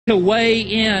to weigh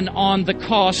in on the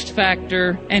cost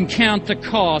factor and count the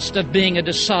cost of being a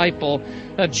disciple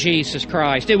of Jesus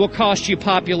Christ. It will cost you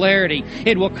popularity.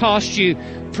 It will cost you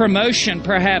promotion,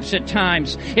 perhaps at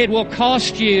times. It will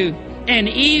cost you an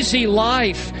easy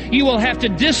life. You will have to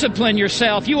discipline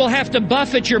yourself. You will have to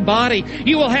buffet your body.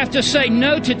 You will have to say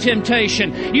no to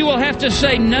temptation. You will have to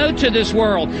say no to this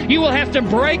world. You will have to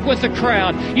break with the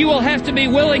crowd. You will have to be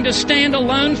willing to stand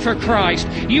alone for Christ.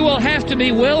 You will have to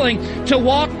be willing to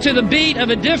walk to the beat of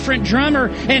a different drummer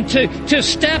and to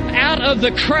step out of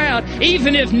the crowd,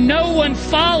 even if no one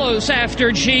follows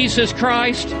after Jesus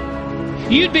Christ.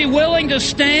 You'd be willing to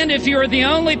stand if you're the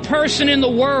only person in the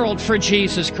world for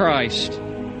Jesus Christ.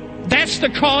 That's the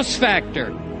cost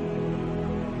factor.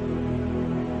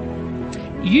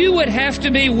 You would have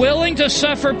to be willing to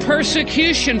suffer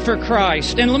persecution for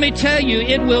Christ. And let me tell you,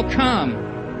 it will come.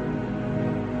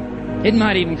 It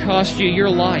might even cost you your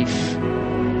life.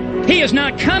 He is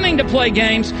not coming to play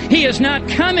games. He is not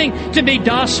coming to be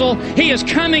docile. He is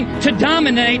coming to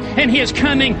dominate, and He is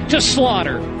coming to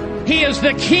slaughter. He is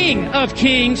the King of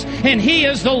kings, and He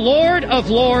is the Lord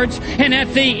of lords. And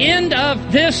at the end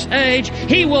of this age,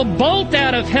 He will bolt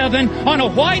out of heaven on a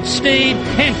white steed,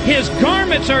 and His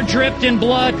garments are dripped in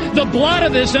blood, the blood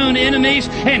of His own enemies,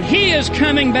 and He is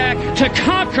coming back to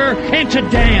conquer and to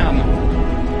damn.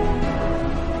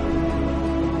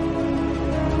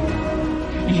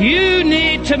 You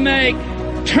need to make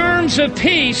terms of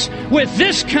peace with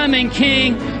this coming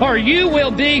King, or you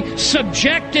will be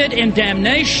subjected in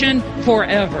damnation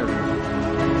forever.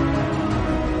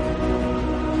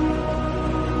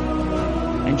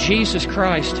 And Jesus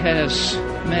Christ has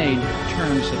made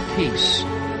terms of peace.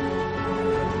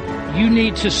 You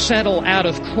need to settle out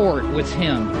of court with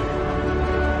Him.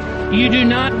 You do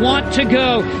not want to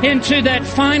go into that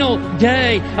final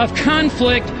day of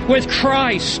conflict with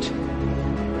Christ,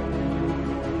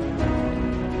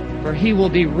 for He will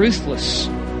be ruthless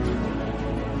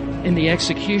in the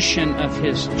execution of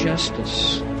His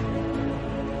justice.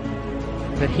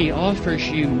 But He offers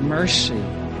you mercy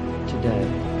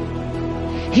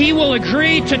today. He will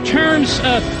agree to terms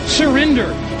of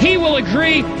surrender. He will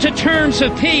agree to terms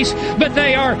of peace, but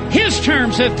they are His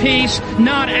terms of peace,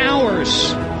 not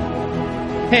ours.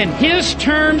 And His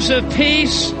terms of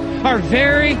peace are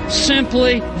very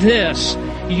simply this: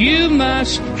 you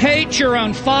must hate your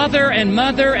own father and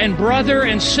mother and brother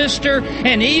and sister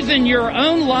and even your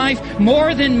own life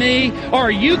more than me, or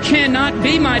you cannot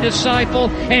be my disciple.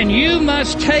 And you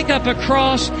must take up a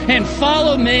cross and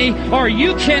follow me, or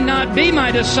you cannot be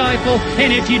my disciple.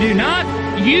 And if you do not,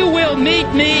 you will meet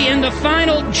me in the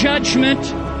final judgment,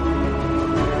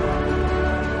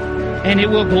 and it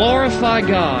will glorify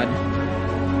God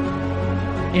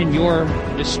in your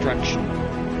destruction.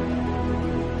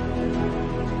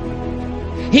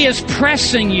 He is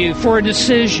pressing you for a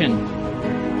decision.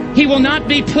 He will not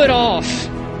be put off.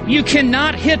 You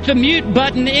cannot hit the mute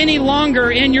button any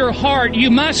longer in your heart.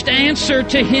 You must answer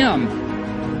to Him.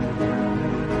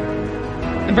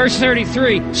 In verse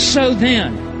 33, so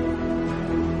then,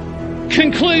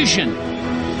 conclusion.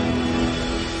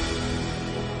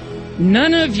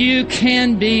 None of you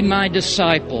can be my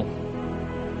disciple.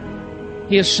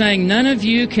 He is saying none of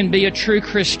you can be a true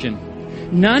Christian.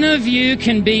 None of you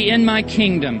can be in my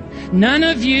kingdom. None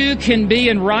of you can be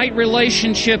in right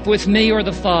relationship with me or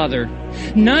the Father.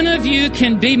 None of you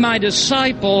can be my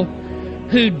disciple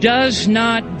who does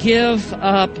not give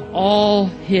up all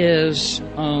his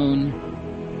own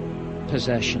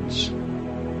possessions.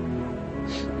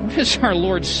 What is our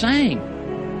Lord saying?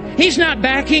 He's not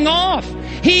backing off.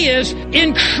 He is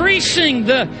increasing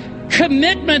the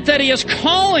commitment that He is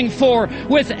calling for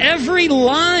with every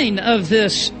line of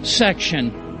this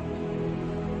section.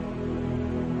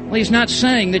 Well, He's not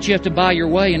saying that you have to buy your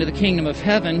way into the kingdom of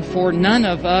heaven, for none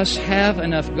of us have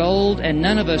enough gold and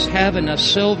none of us have enough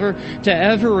silver to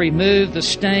ever remove the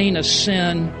stain of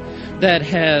sin that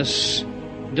has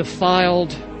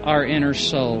defiled our inner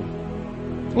soul.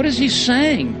 What is He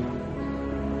saying?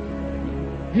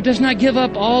 Who does not give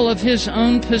up all of his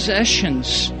own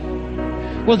possessions?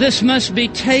 Well, this must be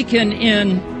taken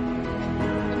in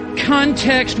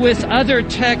context with other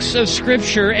texts of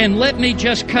Scripture, and let me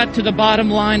just cut to the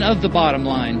bottom line of the bottom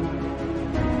line.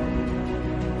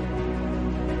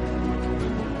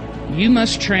 You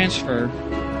must transfer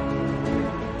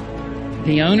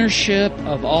the ownership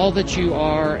of all that you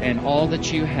are and all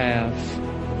that you have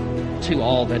to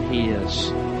all that He is.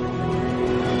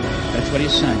 That's what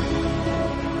He's saying.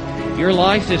 Your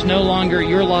life is no longer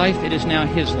your life, it is now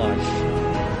His life.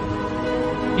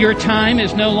 Your time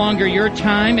is no longer your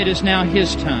time, it is now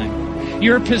His time.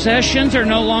 Your possessions are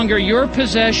no longer your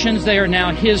possessions, they are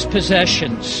now His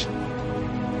possessions.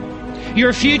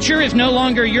 Your future is no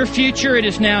longer your future, it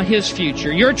is now His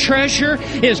future. Your treasure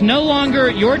is no longer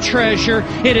your treasure,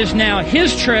 it is now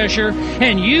His treasure,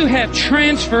 and you have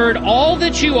transferred all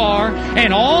that you are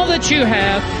and all that you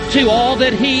have to all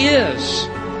that He is.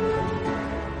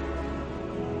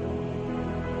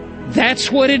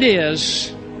 That's what it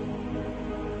is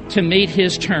to meet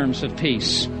His terms of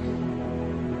peace.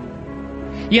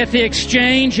 Yet the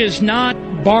exchange is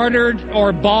not bartered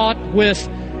or bought with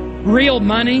real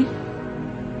money,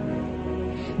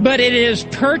 but it is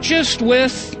purchased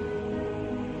with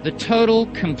the total,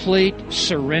 complete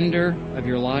surrender of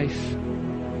your life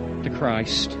to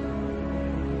Christ.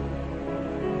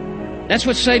 That's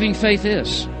what saving faith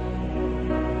is.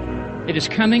 It is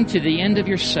coming to the end of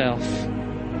yourself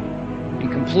and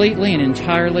completely and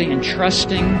entirely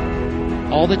entrusting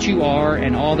all that you are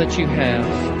and all that you have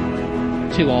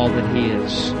to all that He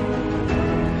is.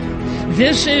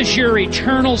 This is your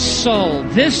eternal soul.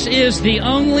 This is the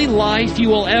only life you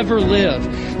will ever live.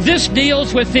 This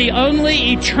deals with the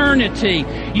only eternity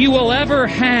you will ever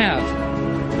have.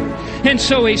 And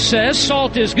so he says,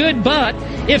 salt is good, but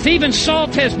if even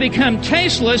salt has become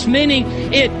tasteless, meaning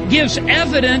it gives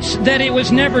evidence that it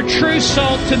was never true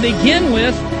salt to begin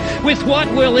with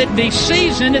what will it be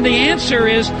seasoned? And the answer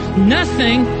is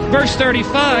nothing. Verse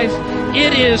 35,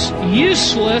 it is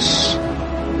useless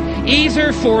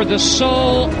either for the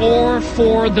soul or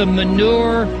for the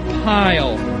manure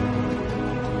pile.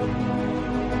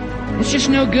 It's just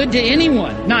no good to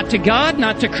anyone. Not to God,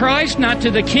 not to Christ, not to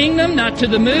the kingdom, not to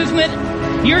the movement.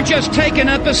 You're just taking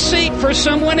up a seat for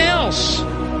someone else.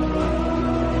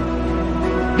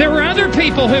 There were other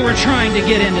people who were trying to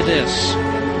get into this.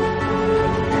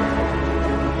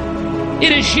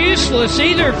 It is useless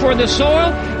either for the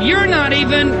soil. You're not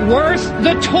even worth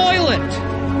the toilet,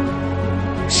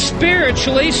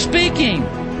 spiritually speaking,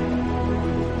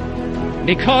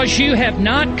 because you have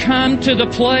not come to the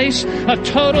place of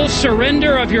total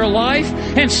surrender of your life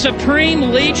and supreme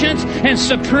allegiance and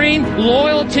supreme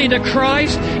loyalty to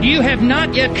Christ. You have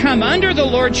not yet come under the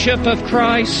lordship of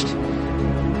Christ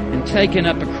and taken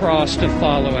up a cross to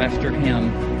follow after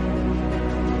Him.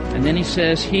 And then he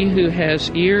says, he who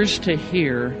has ears to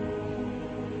hear,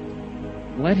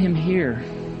 let him hear.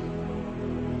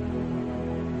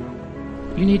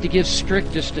 You need to give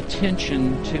strictest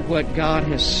attention to what God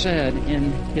has said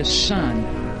in His Son.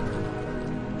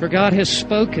 For God has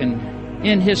spoken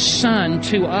in His Son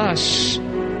to us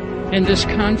in this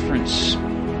conference.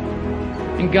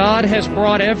 And God has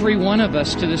brought every one of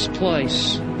us to this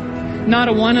place. Not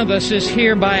a one of us is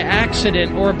here by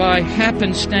accident or by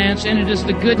happenstance, and it is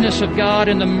the goodness of God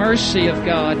and the mercy of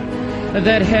God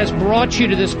that has brought you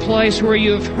to this place where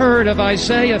you have heard of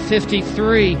Isaiah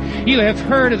 53. You have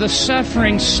heard of the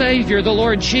suffering Savior, the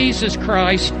Lord Jesus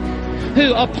Christ,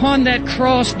 who upon that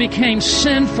cross became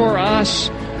sin for us.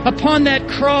 Upon that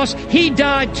cross, He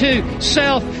died to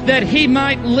self that He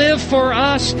might live for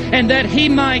us and that He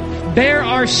might bear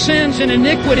our sins and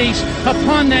iniquities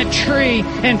upon that tree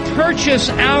and purchase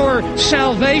our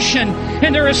salvation.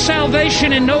 And there is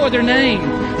salvation in no other name,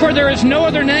 for there is no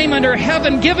other name under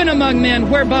heaven given among men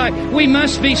whereby we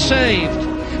must be saved.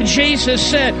 Jesus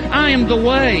said, I am the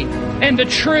way and the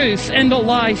truth and the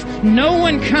life. No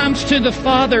one comes to the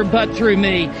Father but through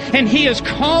me. And He is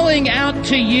calling out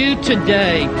to you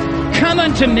today, come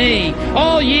unto me,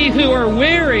 all ye who are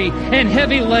weary and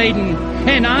heavy laden,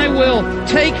 and I will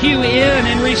take you in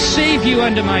and receive you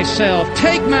unto myself.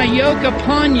 Take my yoke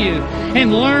upon you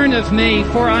and learn of me,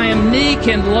 for I am meek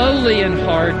and lowly in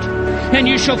heart, and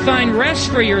you shall find rest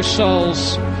for your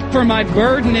souls. For my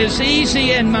burden is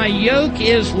easy and my yoke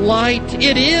is light.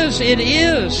 It is.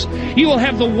 You will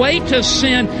have the weight of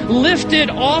sin lifted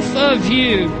off of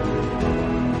you.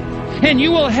 And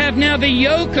you will have now the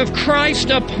yoke of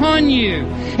Christ upon you.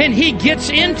 And He gets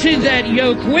into that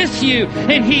yoke with you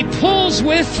and He pulls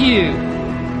with you.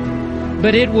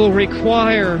 But it will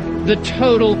require the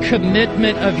total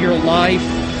commitment of your life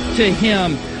to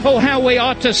Him. Oh, how we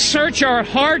ought to search our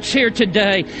hearts here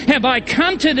today. Have I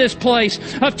come to this place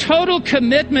of total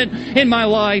commitment in my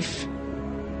life?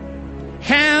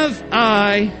 Have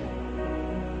I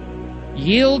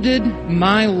yielded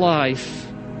my life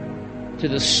to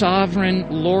the sovereign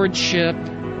lordship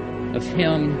of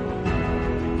Him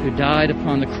who died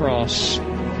upon the cross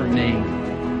for me?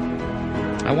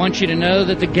 I want you to know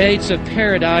that the gates of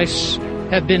paradise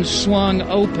have been swung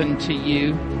open to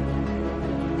you.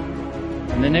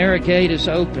 And the narrow gate is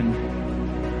open.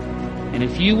 And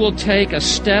if you will take a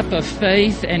step of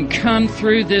faith and come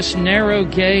through this narrow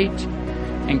gate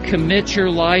and commit your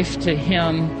life to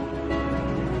Him,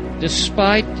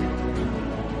 despite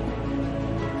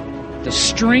the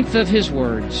strength of His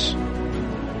words,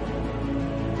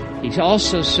 He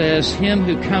also says, "Him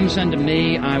who comes unto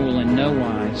me, I will in no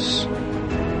wise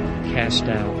cast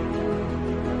out."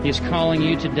 He is calling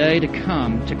you today to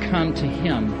come to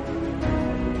Him,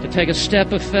 to take a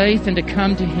step of faith and to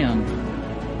come to Him.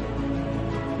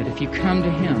 But if you come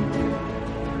to Him,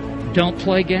 don't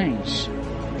play games.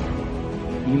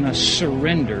 You must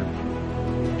surrender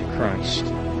to Christ.